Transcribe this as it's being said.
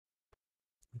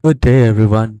Good day,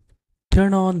 everyone.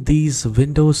 Turn on these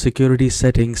Windows security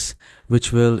settings,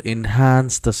 which will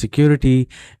enhance the security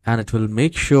and it will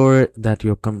make sure that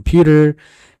your computer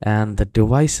and the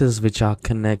devices which are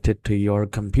connected to your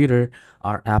computer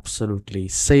are absolutely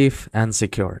safe and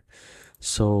secure.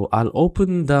 So I'll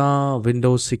open the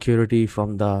Windows security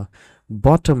from the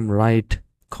bottom right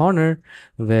corner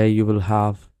where you will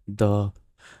have the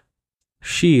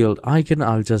shield icon.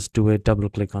 I'll just do a double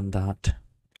click on that.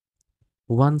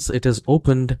 Once it is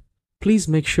opened, please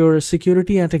make sure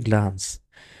security at a glance.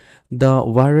 The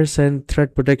virus and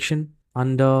threat protection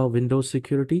under Windows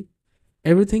security,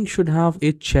 everything should have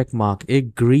a check mark, a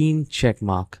green check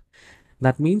mark.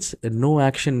 That means no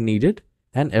action needed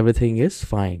and everything is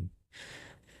fine.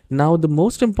 Now, the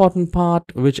most important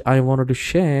part which I wanted to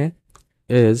share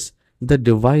is the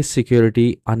device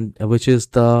security, which is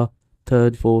the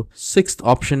third, fourth, sixth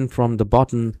option from the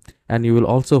bottom, and you will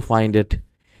also find it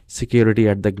security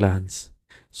at the glance.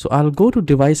 So I'll go to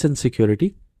device and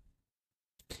security,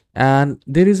 and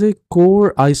there is a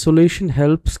core isolation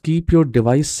helps keep your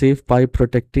device safe by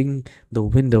protecting the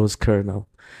Windows kernel.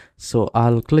 So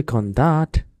I'll click on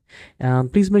that,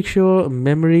 and please make sure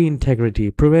memory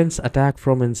integrity prevents attack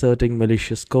from inserting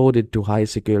malicious code into high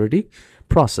security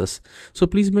process. So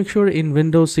please make sure in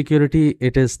Windows security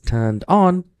it is turned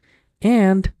on,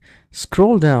 and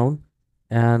scroll down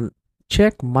and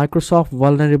check Microsoft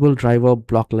vulnerable driver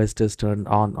block list is turned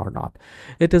on or not.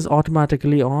 It is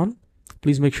automatically on.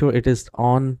 Please make sure it is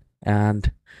on and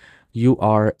you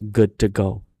are good to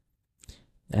go.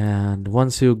 And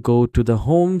once you go to the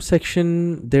home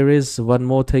section, there is one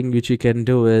more thing which you can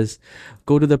do is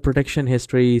go to the protection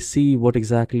history, see what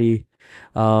exactly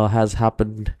has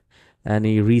happened,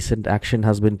 any recent action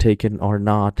has been taken or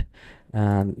not,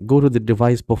 and go to the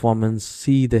device performance,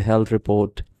 see the health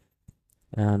report,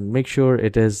 and make sure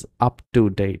it is up to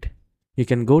date. You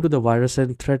can go to the virus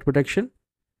and threat protection,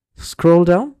 scroll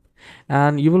down,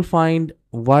 and you will find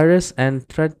virus and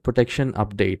threat protection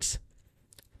updates.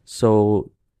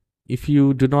 So if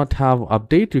you do not have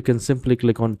update, you can simply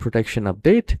click on protection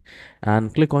update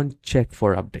and click on check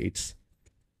for updates.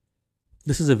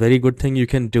 This is a very good thing. You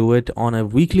can do it on a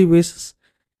weekly basis.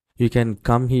 You can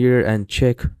come here and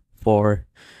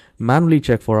manually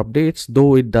check for updates,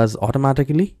 though it does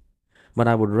automatically, but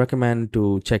I would recommend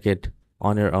to check it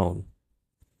on your own.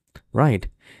 Right.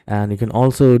 And you can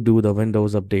also do the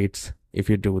Windows updates if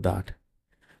you do that.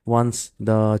 Once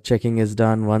the checking is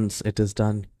done, once it is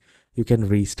done, you can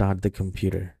restart the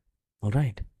computer. All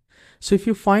right. So if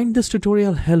you find this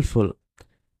tutorial helpful,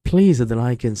 please hit the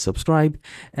like and subscribe,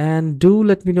 and do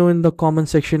let me know in the comment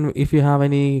section if you have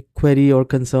any query or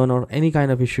concern or any kind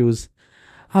of issues.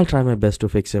 I'll try my best to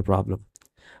fix your problem.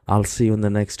 I'll see you in the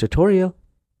next tutorial.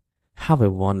 Have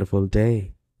a wonderful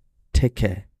day. Take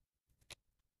care.